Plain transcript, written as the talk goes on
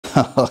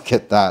Look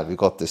at that. We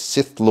got the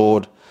Sith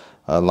Lord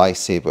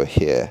lightsaber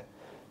here.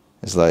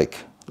 It's like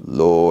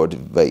Lord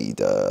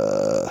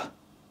Vader,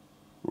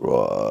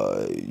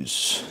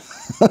 rise.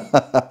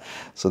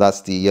 So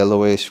that's the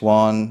yellowish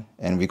one.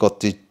 And we got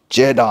the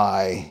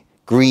Jedi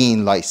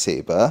green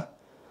lightsaber.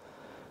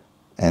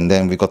 And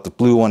then we got the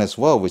blue one as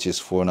well, which is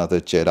for another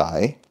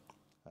Jedi.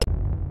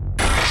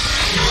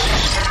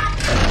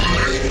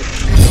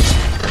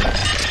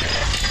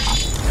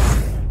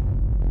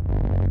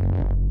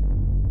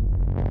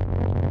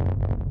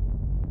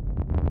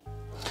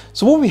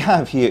 So what we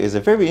have here is a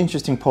very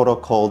interesting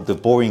product called the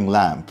boring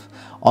lamp.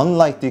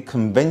 Unlike the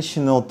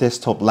conventional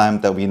desktop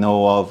lamp that we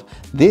know of,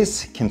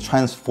 this can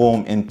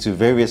transform into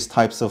various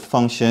types of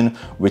function,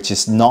 which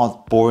is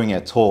not boring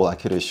at all, I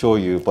could assure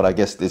you, but I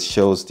guess this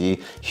shows the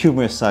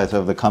humorous side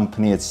of the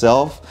company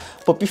itself.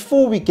 But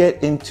before we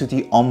get into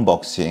the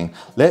unboxing,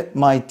 let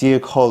my dear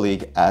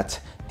colleague at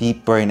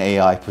Deep Brain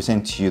AI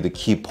present to you the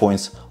key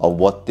points of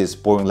what this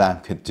boring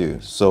lamp could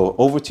do. So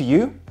over to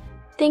you.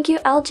 Thank you,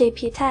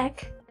 LJP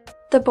Tech.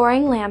 The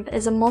boring lamp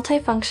is a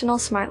multifunctional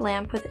smart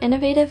lamp with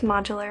innovative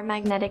modular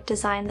magnetic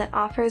design that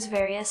offers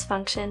various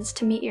functions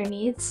to meet your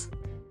needs.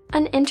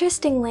 An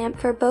interesting lamp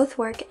for both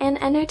work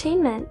and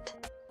entertainment.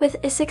 With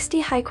a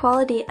 60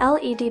 high-quality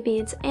LED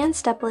beads and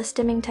stepless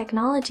dimming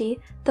technology,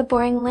 the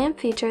boring lamp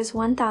features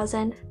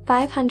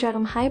 1500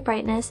 ohm high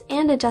brightness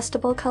and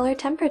adjustable color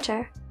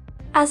temperature.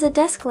 As a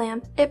desk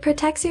lamp, it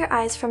protects your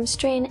eyes from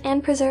strain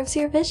and preserves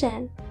your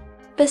vision.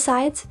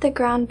 Besides, the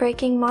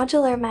groundbreaking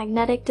modular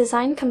magnetic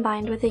design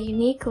combined with a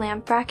unique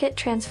lamp bracket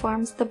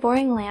transforms the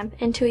boring lamp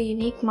into a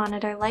unique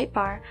monitor light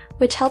bar,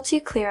 which helps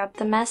you clear up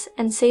the mess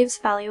and saves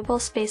valuable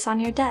space on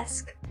your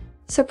desk.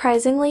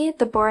 Surprisingly,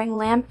 the boring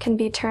lamp can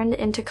be turned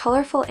into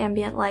colorful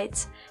ambient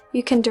lights.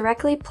 You can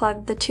directly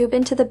plug the tube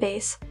into the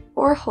base,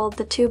 or hold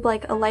the tube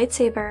like a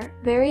lightsaber.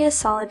 Various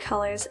solid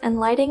colors and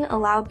lighting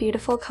allow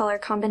beautiful color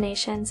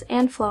combinations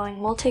and flowing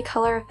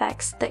multicolor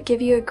effects that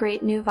give you a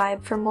great new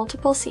vibe for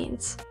multiple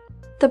scenes.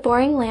 The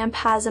boring lamp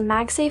has a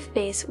MagSafe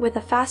base with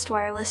a fast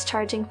wireless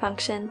charging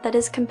function that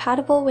is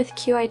compatible with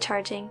QI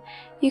charging.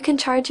 You can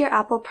charge your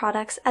Apple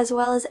products as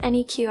well as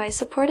any QI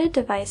supported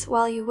device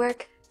while you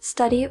work,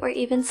 study, or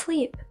even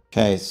sleep.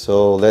 Okay,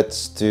 so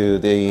let's do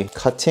the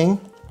cutting.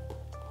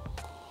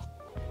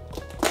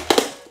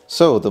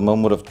 So the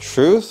moment of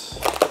truth.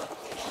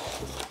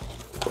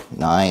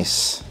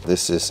 Nice.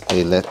 This is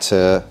a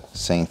letter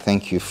saying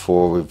thank you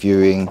for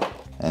reviewing,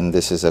 and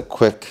this is a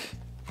quick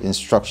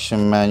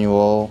instruction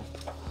manual.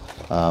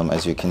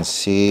 As you can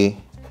see,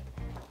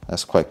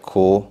 that's quite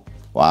cool.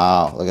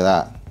 Wow, look at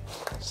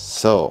that.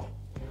 So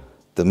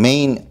the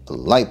main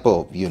light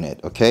bulb unit,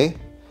 okay?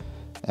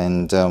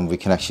 And we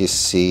can actually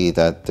see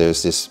that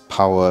there's this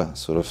power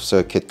sort of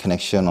circuit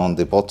connection on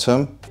the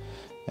bottom,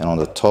 and on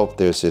the top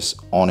there's this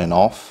on and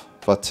off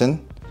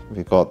button.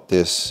 We got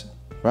this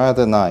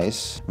rather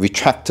nice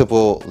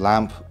retractable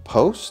lamp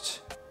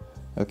post.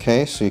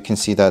 Okay, so you can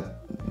see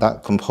that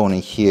that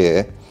component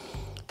here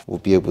will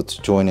be able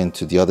to join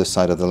into the other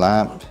side of the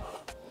lamp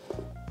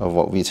of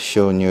what we've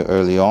shown you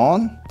early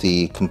on.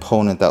 The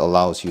component that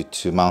allows you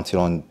to mount it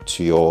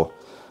onto your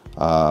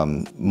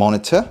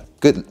monitor.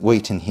 Good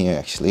weight in here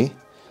actually.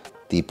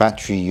 The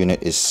battery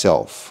unit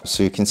itself.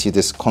 So you can see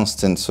this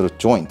constant sort of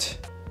joint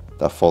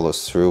that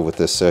follows through with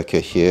the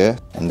circuit here.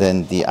 And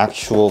then the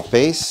actual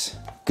base,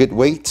 good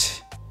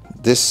weight.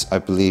 This I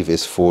believe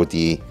is for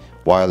the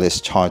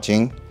wireless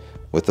charging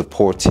with the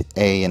port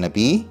A and a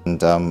B, and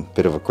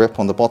bit of a grip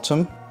on the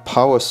bottom.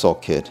 Power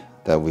socket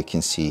that we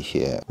can see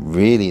here.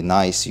 Really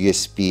nice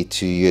USB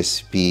to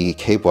USB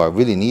cable. I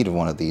really needed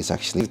one of these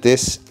actually.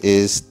 This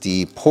is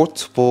the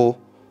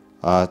portable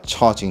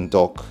charging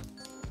dock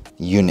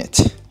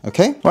unit.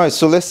 Okay, all right,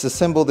 so let's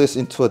assemble this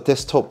into a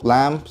desktop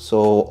lamp.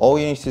 So all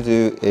you need to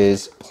do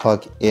is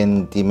plug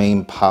in the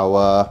main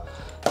power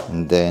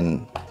and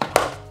then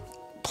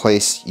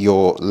place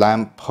your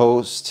lamp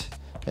post,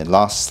 and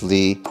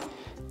lastly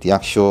the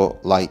actual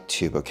light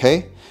tube.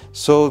 Okay,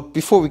 so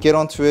before we get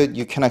onto it,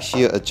 you can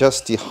actually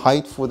adjust the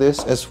height for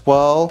this as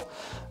well,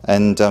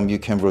 and you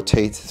can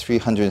rotate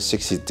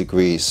 360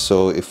 degrees.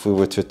 So if we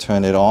were to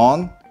turn it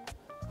on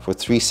for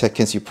 3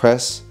 seconds, you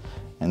press,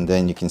 and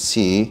then you can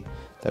see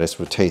that it's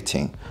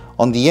rotating.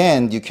 On the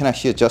end, you can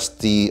actually adjust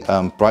the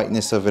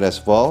brightness of it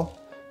as well.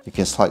 You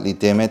can slightly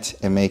dim it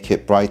and make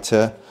it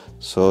brighter.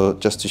 So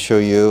just to show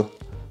you,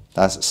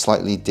 that's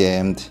slightly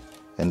dimmed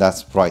and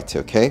that's brighter,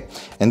 okay?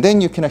 And then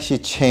you can actually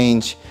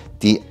change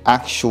the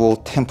actual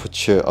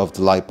temperature of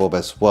the light bulb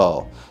as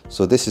well.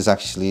 So this is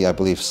actually, I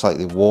believe,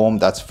 slightly warm.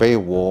 That's very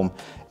warm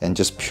and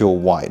just pure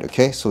white,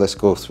 okay? So let's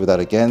go through that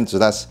again. So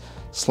that's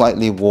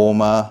slightly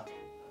warmer,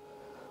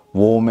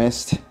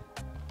 warmest,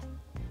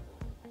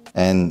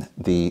 and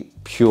the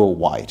pure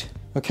white.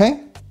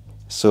 Okay,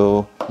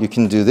 so you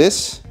can do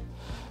this,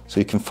 so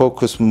you can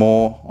focus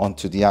more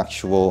onto the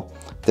actual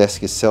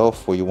desk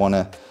itself, where you want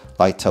to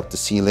light up the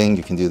ceiling.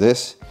 You can do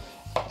this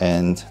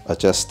and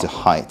adjust the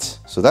height.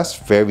 So that's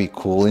very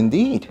cool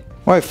indeed.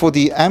 All right, for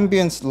the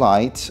ambient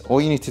light, all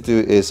you need to do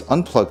is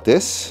unplug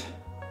this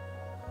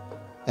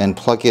and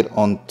plug it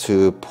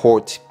onto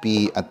port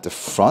B at the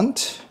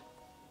front.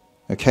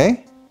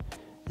 Okay,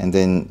 and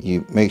then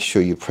you make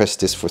sure you press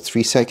this for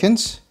 3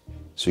 seconds.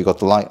 So you got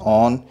the light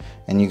on,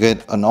 and you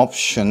get an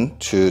option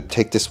to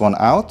take this one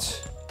out.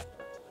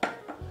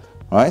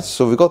 Right,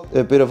 so we got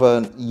a bit of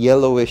a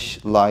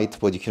yellowish light,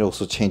 but you can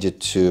also change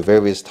it to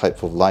various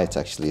type of lights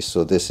actually.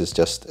 So this is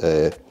just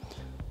a,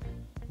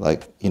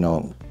 like, you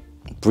know,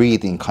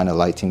 breathing kind of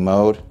lighting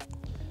mode.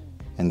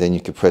 And then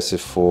you can press it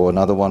for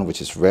another one,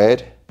 which is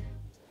red.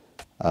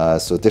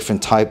 So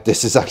different type.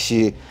 This is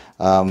actually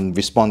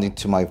responding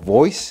to my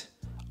voice.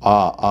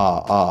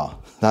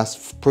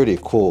 That's pretty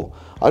cool.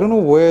 I don't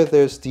know where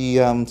there's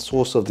the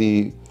source of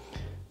the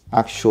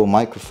actual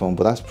microphone,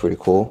 but that's pretty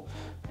cool.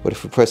 But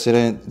if we press it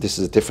in, this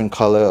is a different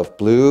color of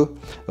blue.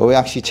 Oh, it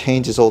actually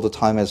changes all the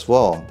time as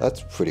well.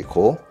 That's pretty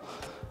cool.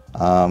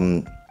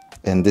 And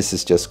this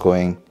is just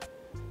going,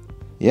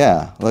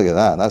 yeah, look at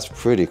that. That's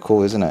pretty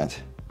cool, isn't it?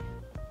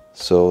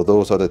 So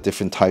those are the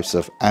different types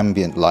of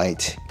ambient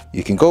light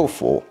you can go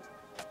for.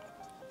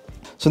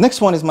 So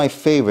next one is my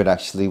favorite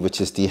actually, which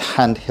is the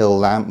handheld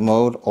lamp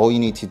mode. All you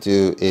need to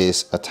do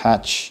is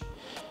attach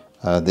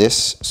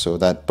this so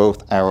that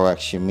both arrow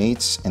actually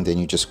meets, and then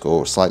you just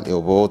go slightly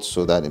overboard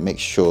so that it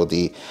makes sure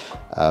the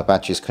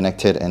battery is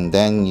connected, and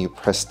then you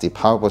press the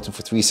power button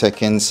for 3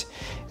 seconds,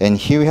 and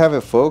here we have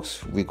it,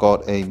 folks. We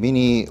got a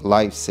mini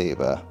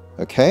lightsaber.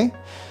 Okay,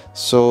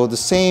 so the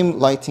same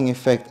lighting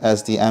effect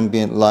as the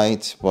ambient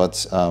light,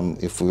 but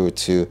if we were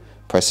to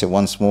press it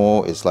once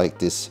more, it's like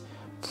this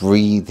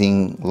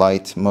breathing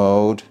light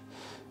mode.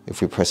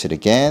 If we press it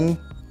again,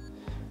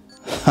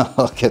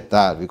 look at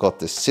that, we got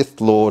the Sith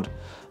Lord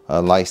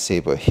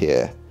lightsaber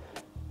here.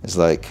 It's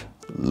like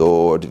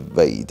Lord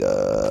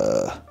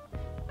Vader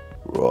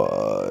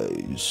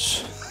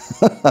rise.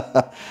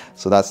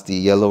 So that's the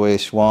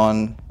yellowish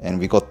one, and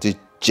we got the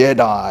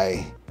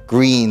Jedi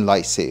green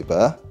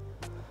lightsaber,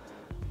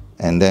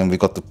 and then we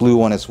got the blue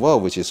one as well,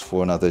 which is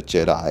for another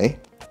Jedi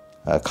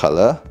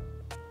color.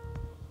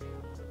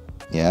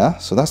 Yeah,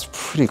 so that's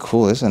pretty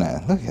cool, isn't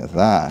it? Look at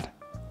that.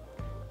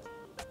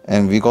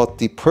 And we got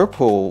the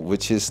purple,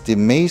 which is the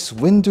Mace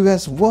Windu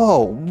as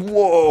well.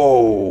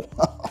 Whoa!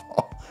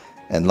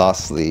 And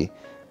lastly,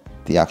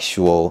 the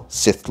actual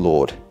Sith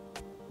Lord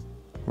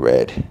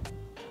red.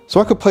 So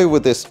I could play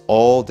with this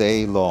all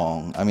day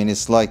long. I mean,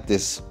 it's like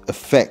this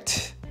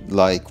effect,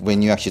 like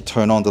when you actually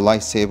turn on the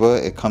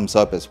lightsaber, it comes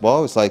up as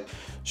well. It's like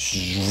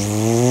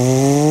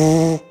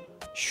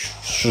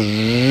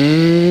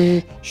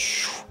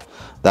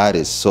that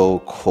is so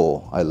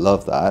cool. I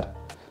love that.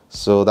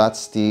 So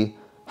that's the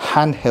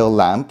handheld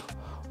lamp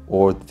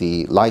or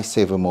the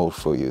lightsaber mode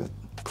for you.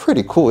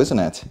 Pretty cool, isn't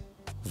it?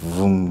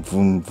 Vroom,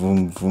 vroom,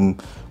 vroom, vroom.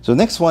 So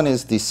next one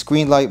is the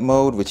screen light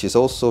mode, which is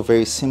also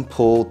very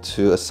simple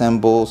to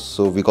assemble.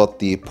 So we got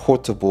the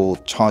portable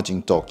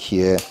charging dock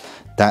here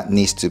that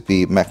needs to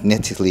be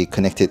magnetically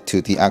connected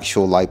to the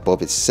actual light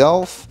bulb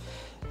itself.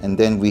 And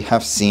then we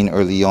have seen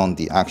early on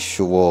the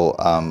actual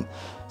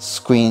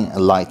screen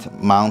light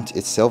mount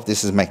itself.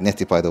 This is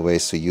magnetic, by the way,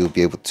 so you'll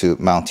be able to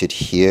mount it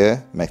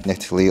here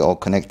magnetically, all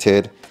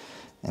connected.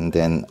 And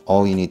then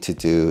all you need to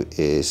do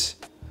is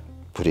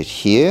put it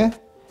here.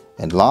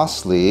 And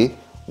lastly,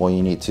 what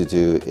you need to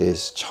do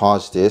is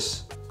charge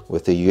this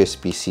with a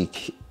USB-C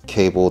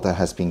cable that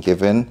has been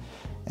given,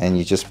 and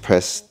you just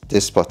press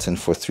this button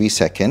for 3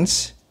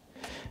 seconds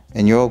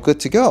and you're all good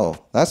to go.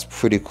 That's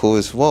pretty cool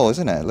as well,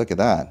 isn't it? Look at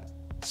that.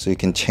 So you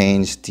can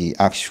change the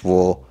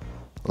actual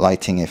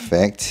lighting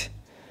effect.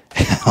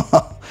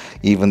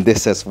 Even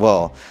this as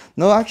well.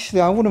 No,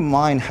 actually I wouldn't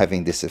mind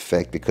having this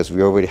effect because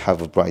we already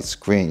have a bright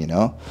screen, you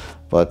know,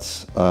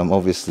 but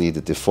obviously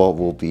the default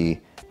will be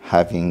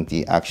having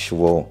the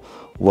actual,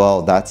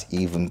 well, that's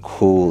even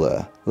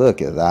cooler.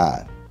 Look at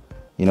that.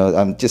 You know,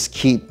 I'm just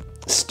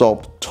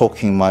stop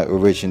talking my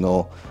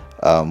original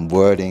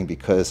wording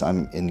because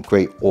I'm in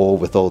great awe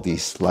with all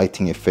these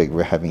lighting effects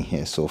we're having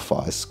here so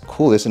far. It's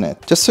cool, isn't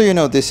it? Just so you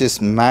know, this is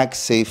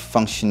MagSafe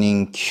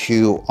functioning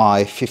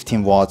QI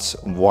 15 watts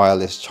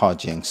wireless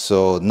charging.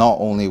 So not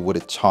only would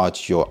it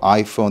charge your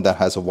iPhone that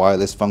has a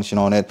wireless function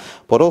on it,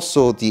 but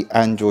also the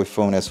Android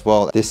phone as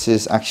well. This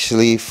is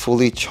actually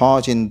fully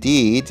charged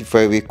indeed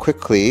very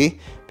quickly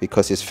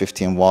because it's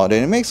 15 watt,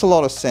 and it makes a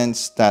lot of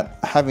sense that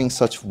having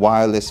such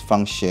wireless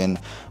function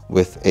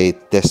with a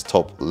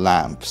desktop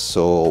lamp.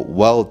 So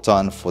well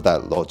done for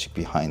that logic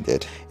behind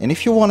it. And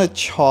if you want to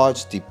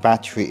charge the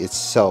battery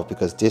itself,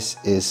 because this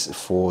is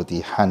for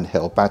the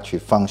handheld battery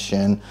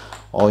function,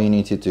 all you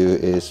need to do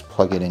is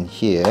plug it in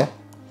here,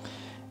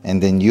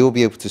 and then you'll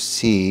be able to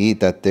see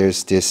that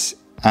there's this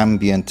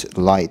ambient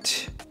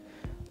light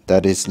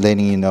that is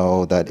letting you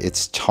know that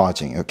it's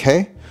charging.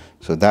 Okay,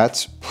 so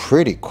that's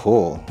pretty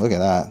cool. Look at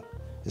that.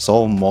 It's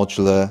all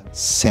modular,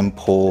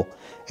 simple,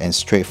 and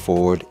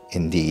straightforward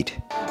indeed.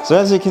 So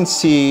as you can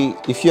see,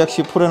 if you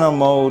actually put in a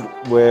mode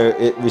where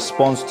it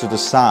responds to the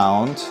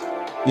sound,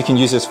 you can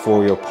use this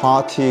for your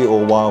party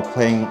or while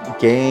playing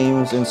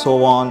games and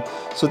so on.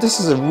 So this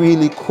is a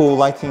really cool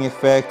lighting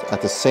effect.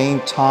 At the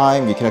same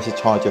time, you can actually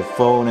charge your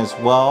phone as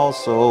well.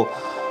 So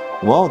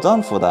Well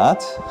done for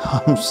that.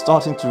 I'm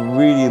starting to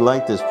really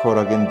like this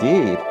product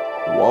indeed.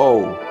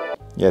 Whoa.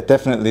 Yeah,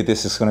 definitely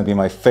this is going to be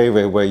my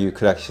favorite, where you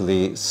could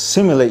actually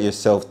simulate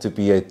yourself to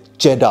be a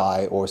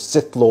Jedi or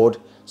Sith Lord,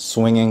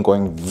 swinging,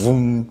 going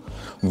vroom,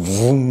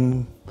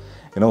 vroom.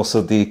 And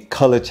also the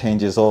color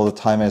changes all the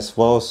time as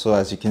well. So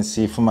as you can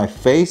see from my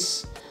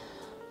face,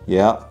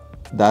 yeah,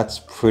 that's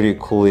pretty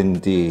cool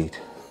indeed.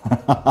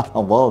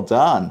 Well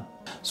done.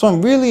 So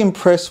I'm really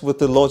impressed with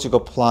the logic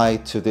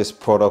applied to this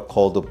product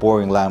called the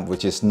boring lamp,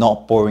 which is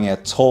not boring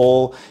at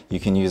all. You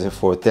can use it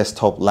for a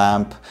desktop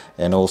lamp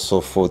and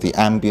also for the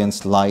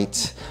ambience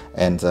light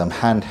and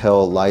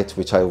handheld light,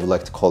 which I would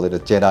like to call it a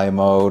Jedi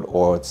mode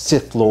or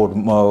Sith Lord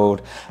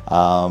mode.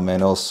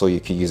 And also you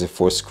can use it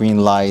for screen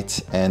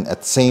light, and at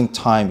the same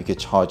time you could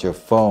charge your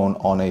phone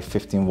on a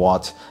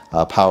 15-watt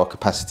power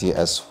capacity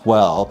as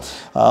well.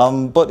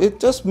 But it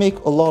does make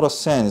a lot of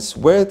sense.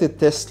 Where the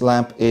desk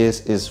lamp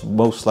is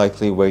most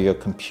likely where your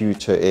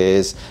computer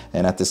is,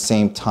 and at the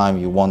same time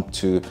you want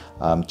to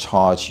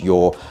charge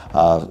your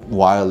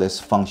wireless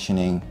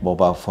functioning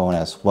mobile phone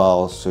as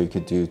well, so you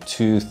could do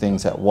two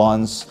things at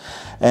once.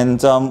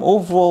 And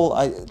overall,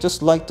 I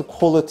just like the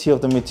quality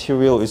of the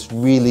material is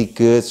really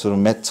good, sort of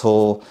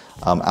metal,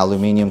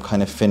 aluminium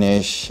kind of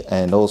finish,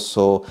 and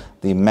also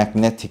the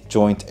magnetic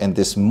joint and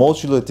this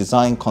modular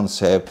design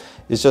concept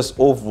is just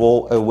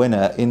overall a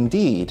winner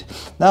indeed.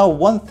 Now,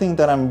 one thing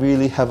that I'm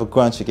really have a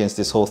grudge against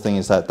this whole thing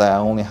is that I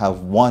only have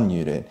one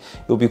unit.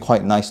 It would be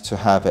quite nice to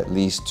have at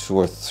least 2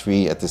 or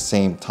 3 at the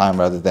same time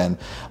rather than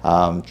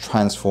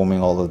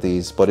transforming all of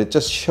these, but it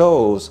just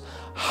shows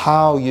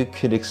how you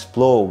could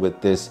explore with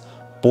this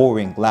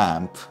boring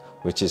lamp,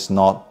 which is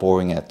not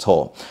boring at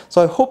all.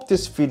 So I hope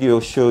this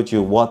video showed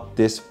you what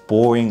this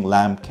boring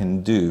lamp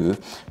can do.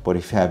 But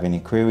if you have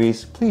any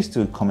queries, please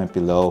do comment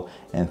below.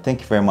 And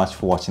thank you very much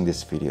for watching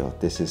this video.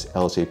 This is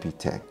LJP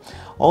Tech.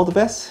 All the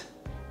best.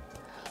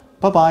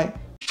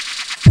 Bye-bye.